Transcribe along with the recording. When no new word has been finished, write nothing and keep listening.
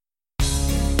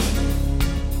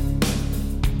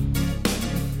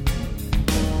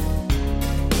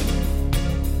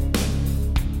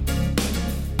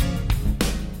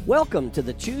Welcome to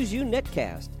the Choose You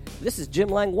Netcast. This is Jim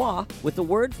Langlois with the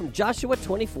word from Joshua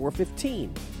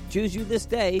 24:15. Choose you this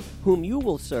day whom you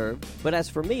will serve, but as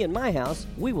for me and my house,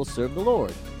 we will serve the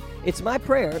Lord. It's my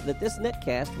prayer that this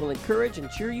netcast will encourage and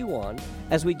cheer you on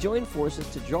as we join forces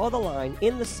to draw the line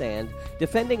in the sand,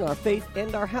 defending our faith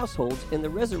and our households in the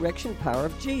resurrection power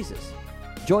of Jesus.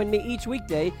 Join me each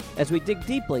weekday as we dig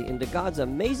deeply into God's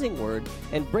amazing word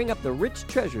and bring up the rich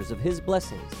treasures of His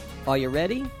blessings. Are you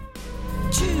ready?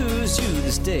 Choose you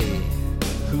this day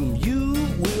whom you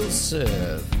will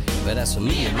serve. But as for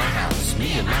me and my house,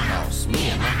 me and my house, me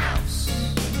and my house.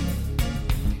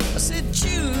 I said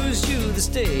choose you this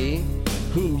day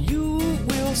whom you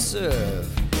will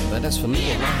serve. But as for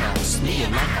me and my house, me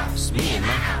and my house, me and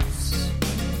my house.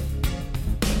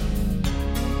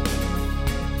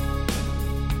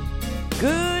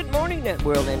 Good morning,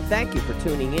 NetWorld, and thank you for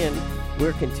tuning in.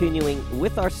 We're continuing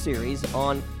with our series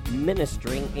on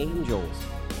ministering angels.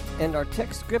 And our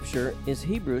text scripture is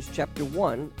Hebrews chapter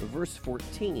 1, verse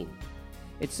 14.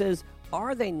 It says,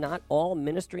 "Are they not all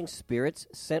ministering spirits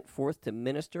sent forth to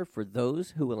minister for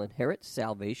those who will inherit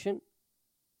salvation?"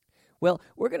 Well,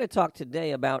 we're going to talk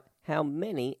today about how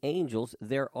many angels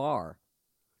there are.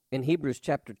 In Hebrews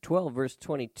chapter 12, verse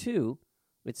 22,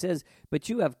 it says, "But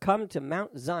you have come to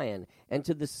Mount Zion, and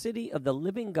to the city of the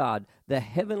living God, the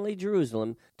heavenly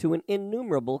Jerusalem, to an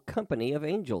innumerable company of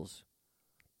angels."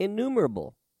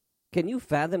 Innumerable. Can you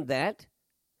fathom that?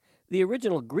 The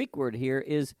original Greek word here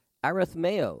is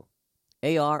arithmeo,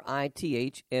 A-R-I-T-H-M-E-O,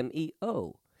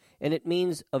 and it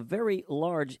means a very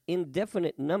large,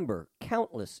 indefinite number,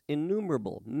 countless,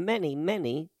 innumerable, many,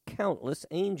 many, countless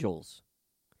angels.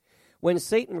 When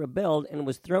Satan rebelled and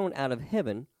was thrown out of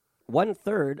heaven,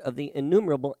 1/3 of the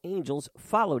innumerable angels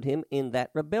followed him in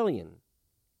that rebellion.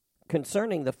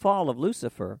 Concerning the fall of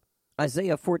Lucifer,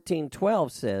 Isaiah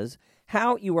 14:12 says,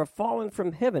 "How you are fallen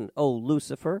from heaven, O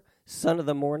Lucifer, son of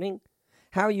the morning!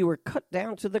 How you were cut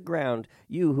down to the ground,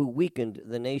 you who weakened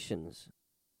the nations."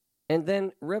 And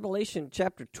then Revelation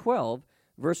chapter 12,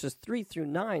 verses 3 through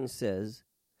 9 says,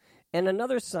 "And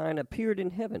another sign appeared in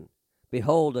heaven.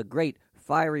 Behold, a great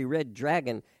fiery red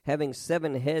dragon, having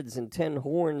 7 heads and 10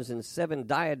 horns and 7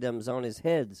 diadems on his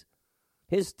heads.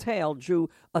 His tail drew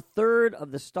 1/3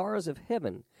 of the stars of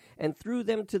heaven and threw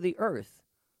them to the earth.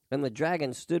 And the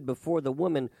dragon stood before the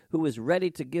woman who was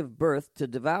ready to give birth to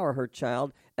devour her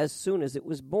child as soon as it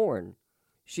was born.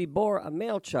 She bore a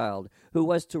male child who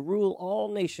was to rule all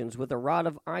nations with a rod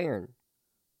of iron.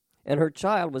 And her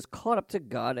child was caught up to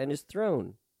God and His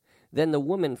throne. Then the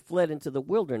woman fled into the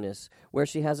wilderness, where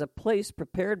she has a place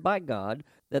prepared by God,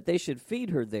 that they should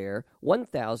feed her there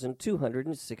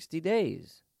 1,260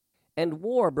 days. And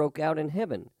war broke out in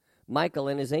heaven. Michael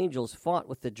and his angels fought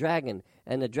with the dragon,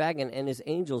 and the dragon and his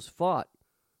angels fought.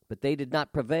 But they did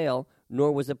not prevail,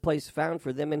 nor was a place found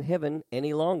for them in heaven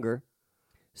any longer.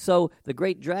 So the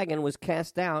great dragon was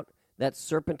cast out, that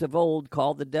serpent of old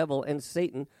called the devil and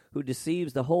Satan, who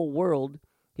deceives the whole world.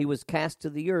 He was cast to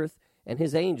the earth, and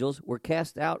his angels were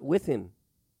cast out with him."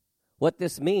 What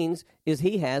this means is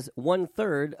he has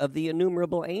 1/3 of the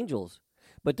innumerable angels.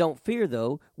 But don't fear,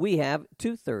 though, we have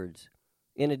 2/3.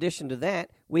 In addition to that,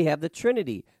 we have the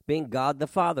Trinity, being God the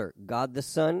Father, God the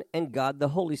Son, and God the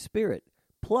Holy Spirit.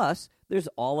 Plus, there's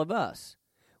all of us.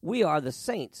 We are the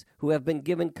saints who have been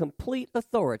given complete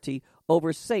authority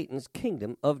over Satan's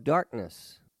kingdom of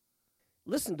darkness.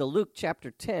 Listen to Luke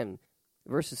chapter 10,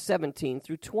 verses 17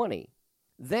 through 20.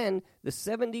 "Then the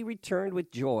 70 returned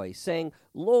with joy, saying,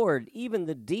 'Lord, even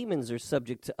the demons are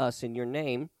subject to us in your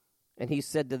name.' And he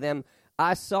said to them,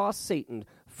 'I saw Satan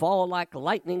fall like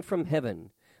lightning from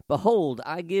heaven. Behold,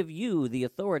 I give you the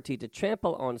authority to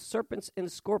trample on serpents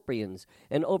and scorpions,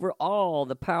 and over all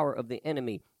the power of the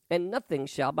enemy, and nothing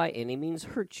shall by any means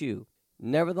hurt you.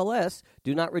 Nevertheless,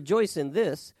 do not rejoice in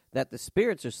this, that the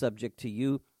spirits are subject to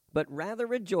you, but rather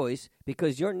rejoice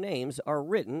because your names are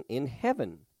written in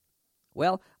heaven.'"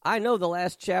 Well, I know the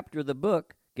last chapter of the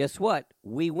book. Guess what?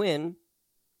 We win.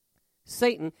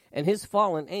 Satan and his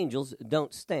fallen angels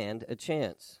don't stand a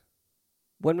chance.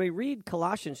 When we read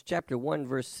Colossians chapter 1,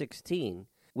 verse 16,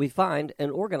 we find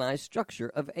an organized structure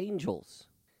of angels.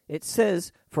 It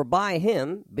says, "For by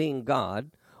him," being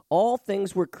God, "all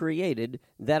things were created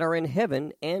that are in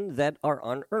heaven and that are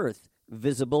on earth,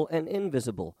 visible and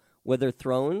invisible, whether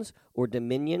thrones or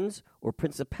dominions or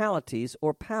principalities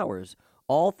or powers.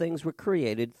 All things were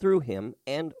created through him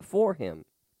and for him."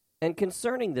 And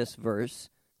concerning this verse,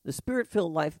 the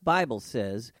Spirit-Filled Life Bible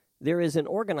says there is an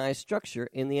organized structure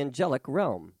in the angelic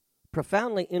realm.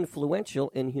 Profoundly influential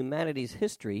in humanity's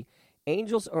history,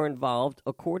 angels are involved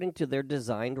according to their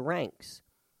designed ranks.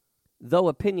 Though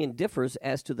opinion differs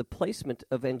as to the placement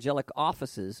of angelic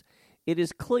offices, it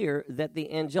is clear that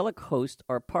the angelic host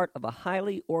are part of a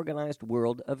highly organized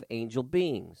world of angel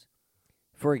beings.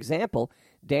 For example,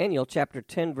 Daniel chapter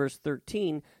 10, verse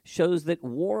 13 shows that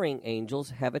warring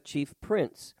angels have a chief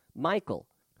prince, Michael,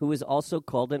 who is also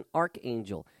called an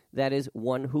archangel, that is,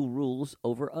 one who rules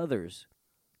over others.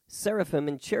 Seraphim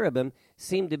and cherubim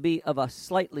seem to be of a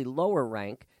slightly lower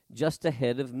rank, just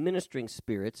ahead of ministering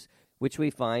spirits, which we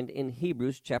find in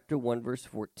Hebrews chapter 1, verse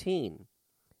 14.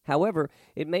 However,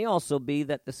 it may also be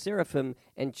that the seraphim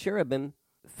and cherubim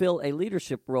fill a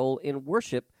leadership role in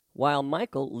worship, while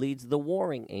Michael leads the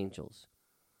warring angels.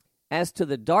 As to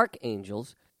the dark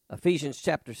angels, Ephesians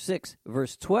chapter 6,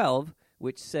 verse 12,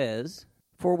 which says,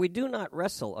 "For we do not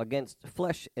wrestle against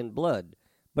flesh and blood,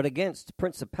 but against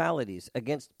principalities,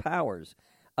 against powers,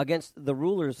 against the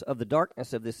rulers of the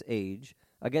darkness of this age,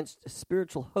 against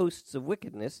spiritual hosts of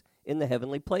wickedness in the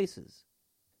heavenly places."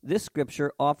 This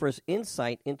scripture offers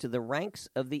insight into the ranks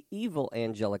of the evil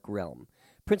angelic realm,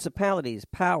 principalities,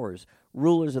 powers,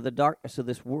 rulers of the darkness of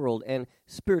this world, and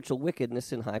spiritual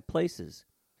wickedness in high places.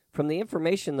 From the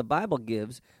information the Bible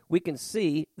gives, we can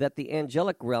see that the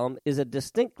angelic realm is a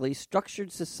distinctly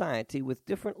structured society with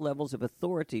different levels of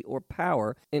authority or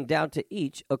power endowed to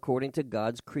each according to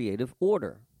God's creative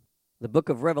order. The book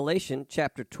of Revelation,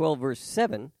 chapter 12, verse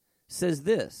 7, says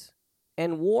this,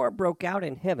 "And war broke out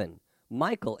in heaven.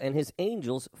 Michael and his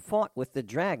angels fought with the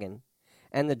dragon,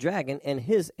 and the dragon and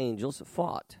his angels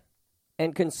fought."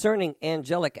 And concerning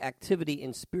angelic activity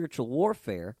in spiritual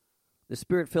warfare, the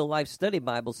Spirit-Filled Life Study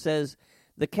Bible says,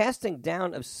 "The casting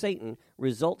down of Satan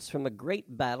results from a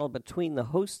great battle between the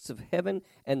hosts of heaven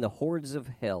and the hordes of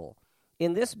hell.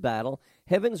 In this battle,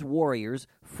 heaven's warriors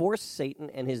force Satan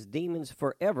and his demons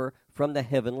forever from the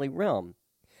heavenly realm.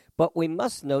 But we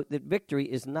must note that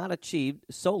victory is not achieved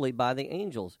solely by the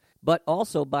angels, but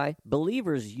also by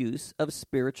believers' use of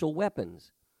spiritual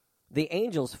weapons. The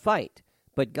angels fight,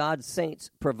 but God's saints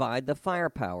provide the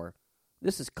firepower.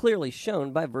 This is clearly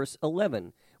shown by verse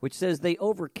 11, which says they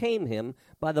overcame him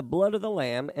by the blood of the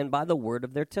Lamb and by the word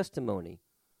of their testimony.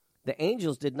 The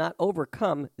angels did not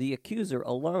overcome the accuser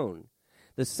alone.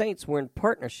 The saints were in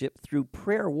partnership through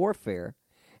prayer warfare,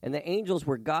 and the angels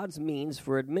were God's means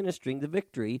for administering the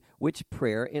victory which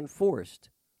prayer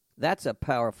enforced. That's a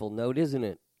powerful note, isn't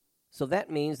it? So that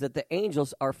means that the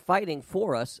angels are fighting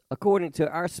for us according to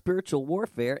our spiritual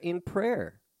warfare in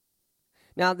prayer.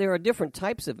 Now, there are different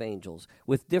types of angels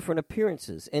with different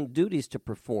appearances and duties to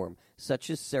perform, such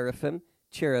as seraphim,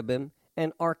 cherubim,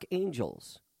 and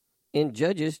archangels. In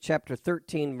Judges chapter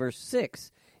 13, verse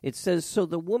 6, it says, "So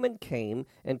the woman came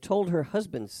and told her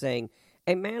husband, saying,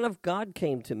 A man of God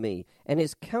came to me, and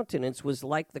his countenance was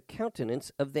like the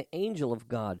countenance of the angel of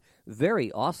God,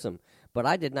 very awesome. But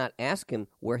I did not ask him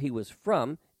where he was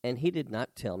from, and he did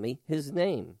not tell me his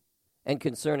name." And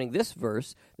concerning this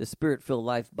verse, the Spirit-Filled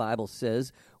Life Bible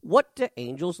says, "What do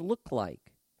angels look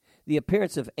like?" The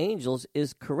appearance of angels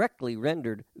is correctly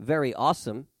rendered very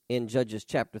awesome in Judges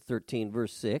chapter 13,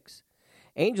 verse 6.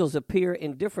 Angels appear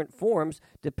in different forms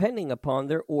depending upon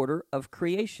their order of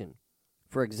creation.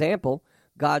 For example,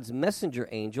 God's messenger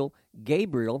angel,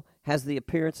 Gabriel, has the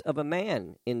appearance of a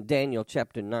man in Daniel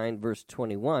chapter 9, verse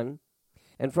 21.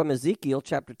 And from Ezekiel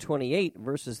chapter 28,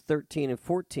 verses 13 and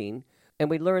 14, and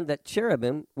we learn that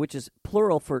cherubim, which is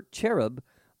plural for cherub,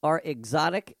 are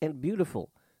exotic and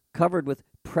beautiful, covered with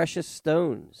precious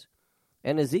stones.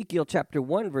 And Ezekiel chapter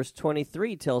 1, verse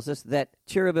 23 tells us that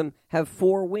cherubim have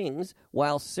 4 wings,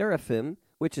 while seraphim,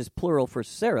 which is plural for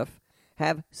seraph,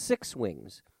 have 6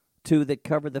 wings, 2 that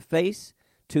cover the face,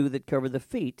 2 that cover the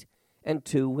feet, and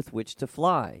 2 with which to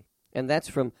fly. And that's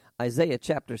from Isaiah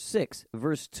chapter 6,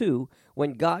 verse 2,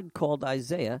 when God called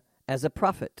Isaiah as a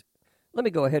prophet. Let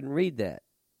me go ahead and read that.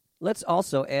 Let's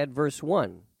also add verse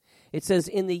 1. It says,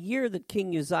 "In the year that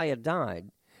King Uzziah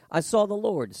died, I saw the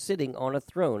Lord sitting on a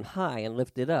throne high and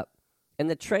lifted up, and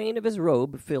the train of his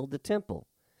robe filled the temple.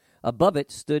 Above it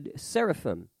stood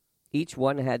seraphim. Each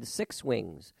one had 6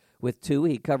 wings. With 2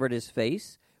 he covered his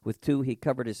face, with 2 he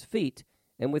covered his feet,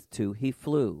 and with 2 he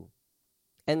flew."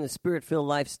 And the Spirit-Filled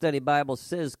Life Study Bible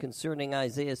says concerning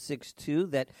Isaiah 6:2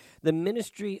 that the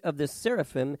ministry of the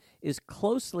seraphim is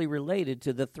closely related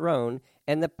to the throne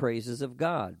and the praises of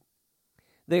God.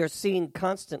 They are seen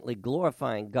constantly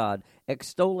glorifying God,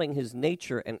 extolling his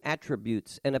nature and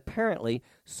attributes, and apparently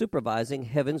supervising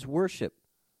heaven's worship,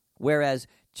 whereas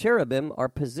cherubim are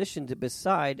positioned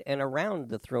beside and around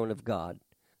the throne of God,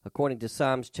 according to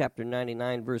Psalms chapter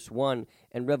 99, verse 1,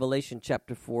 and Revelation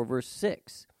chapter 4, verse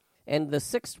 6. And the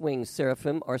 6-winged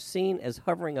seraphim are seen as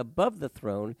hovering above the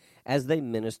throne as they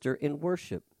minister in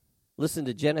worship. Listen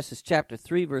to Genesis chapter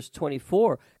 3, verse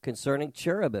 24 concerning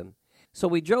cherubim. So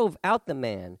we drove out the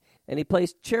man, and he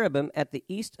placed cherubim at the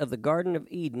east of the Garden of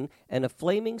Eden, and a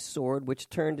flaming sword which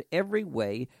turned every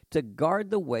way to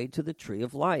guard the way to the tree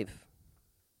of life.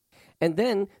 And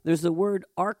then there's the word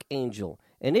archangel,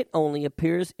 and it only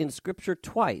appears in Scripture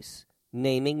twice,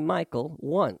 naming Michael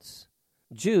once.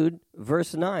 Jude,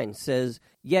 verse 9, says,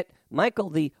 Yet Michael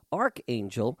the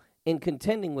archangel, in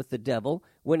contending with the devil,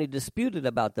 when he disputed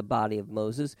about the body of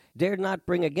Moses, dared not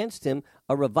bring against him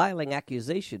a reviling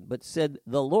accusation, but said,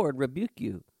 The Lord rebuke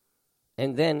you.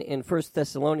 And then in 1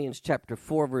 Thessalonians chapter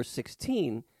 4, verse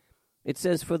 16, it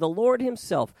says, For the Lord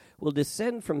himself will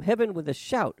descend from heaven with a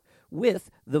shout,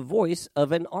 with the voice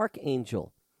of an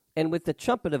archangel, and with the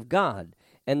trumpet of God,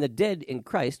 and the dead in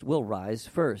Christ will rise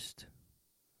first.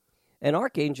 An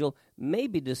archangel may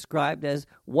be described as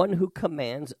one who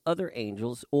commands other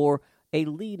angels, or a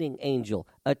leading angel,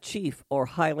 a chief or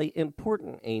highly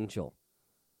important angel.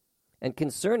 And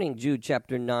concerning Jude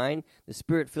chapter 9, the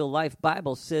Spirit-Filled Life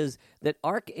Bible says that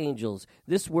archangels,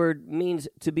 this word means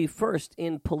to be first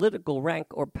in political rank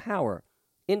or power,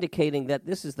 indicating that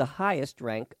this is the highest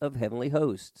rank of heavenly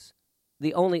hosts.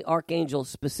 The only archangel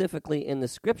specifically in the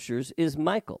Scriptures is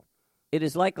Michael. It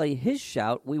is likely his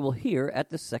shout we will hear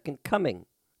at the second coming,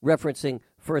 referencing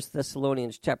 1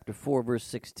 Thessalonians chapter 4, verse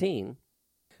 16.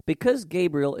 Because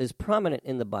Gabriel is prominent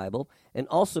in the Bible, and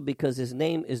also because his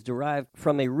name is derived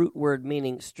from a root word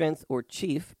meaning strength or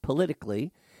chief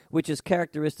politically, which is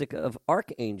characteristic of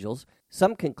archangels,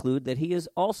 some conclude that he is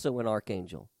also an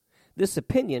archangel. This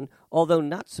opinion, although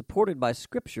not supported by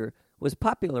Scripture, was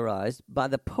popularized by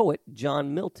the poet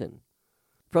John Milton.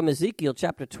 From Ezekiel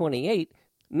chapter 28,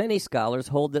 many scholars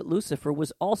hold that Lucifer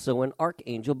was also an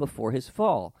archangel before his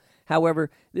fall. However,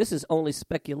 this is only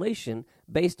speculation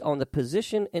based on the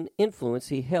position and influence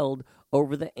he held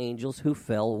over the angels who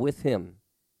fell with him.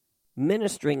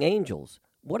 Ministering angels,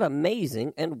 what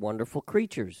amazing and wonderful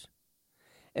creatures.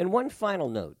 And one final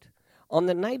note. On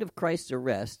the night of Christ's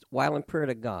arrest, while in prayer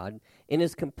to God, in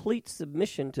his complete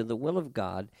submission to the will of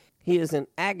God, he is in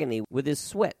agony with his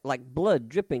sweat like blood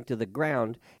dripping to the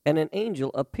ground, and an angel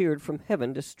appeared from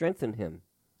heaven to strengthen him.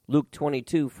 Luke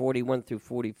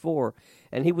 22:41-44,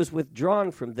 and he was withdrawn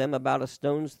from them about a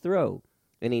stone's throw,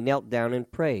 and he knelt down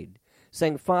and prayed,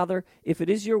 saying, Father, if it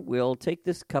is your will, take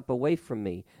this cup away from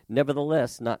me.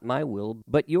 Nevertheless, not my will,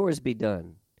 but yours be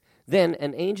done. Then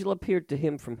an angel appeared to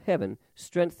him from heaven,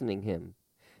 strengthening him.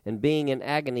 And being in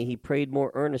agony, he prayed more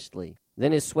earnestly.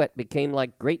 Then his sweat became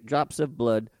like great drops of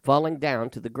blood falling down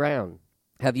to the ground.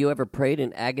 Have you ever prayed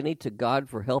in agony to God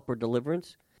for help or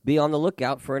deliverance? Be on the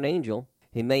lookout for an angel.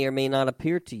 He may or may not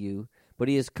appear to you, but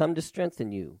he has come to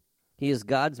strengthen you. He is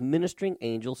God's ministering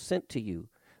angel sent to you.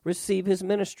 Receive his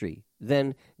ministry.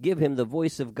 Then give him the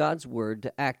voice of God's word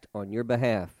to act on your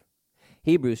behalf.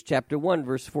 Hebrews chapter 1,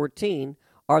 verse 14,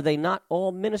 Are they not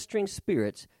all ministering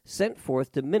spirits sent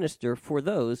forth to minister for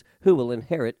those who will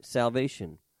inherit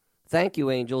salvation? Thank you,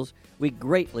 angels. We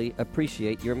greatly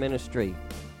appreciate your ministry.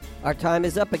 Our time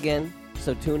is up again,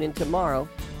 so tune in tomorrow.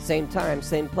 Same time,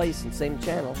 same place, and same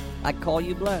channel. I call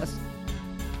you blessed.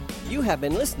 You have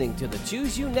been listening to the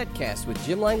Choose You Netcast with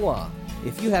Jim Langlois.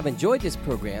 If you have enjoyed this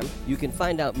program, you can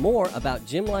find out more about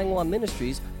Jim Langlois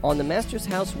Ministries on the Master's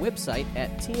House website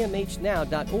at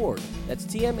tmhnow.org. That's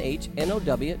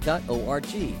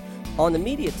tmhnow.org. On the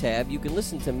Media tab, you can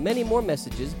listen to many more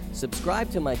messages, subscribe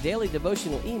to my daily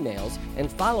devotional emails, and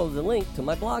follow the link to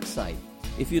my blog site.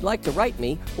 If you'd like to write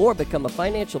me or become a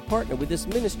financial partner with this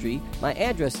ministry, my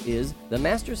address is The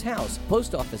Master's House,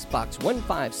 Post Office Box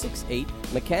 1568,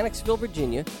 Mechanicsville,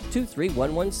 Virginia,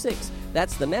 23116.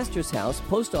 That's The Master's House,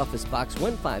 Post Office Box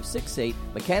 1568,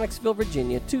 Mechanicsville,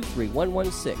 Virginia,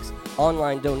 23116.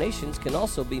 Online donations can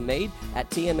also be made at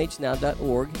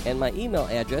tmhnow.org, and my email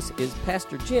address is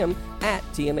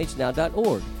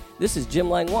pastorjim@tmhnow.org. This is Jim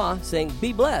Langlois saying,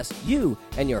 be blessed, you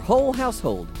and your whole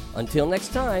household. Until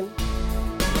next time.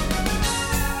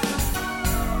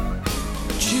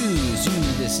 Choose you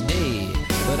this day,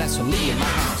 but that's for me and my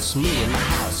house, me and my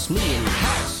house, me and my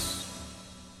house.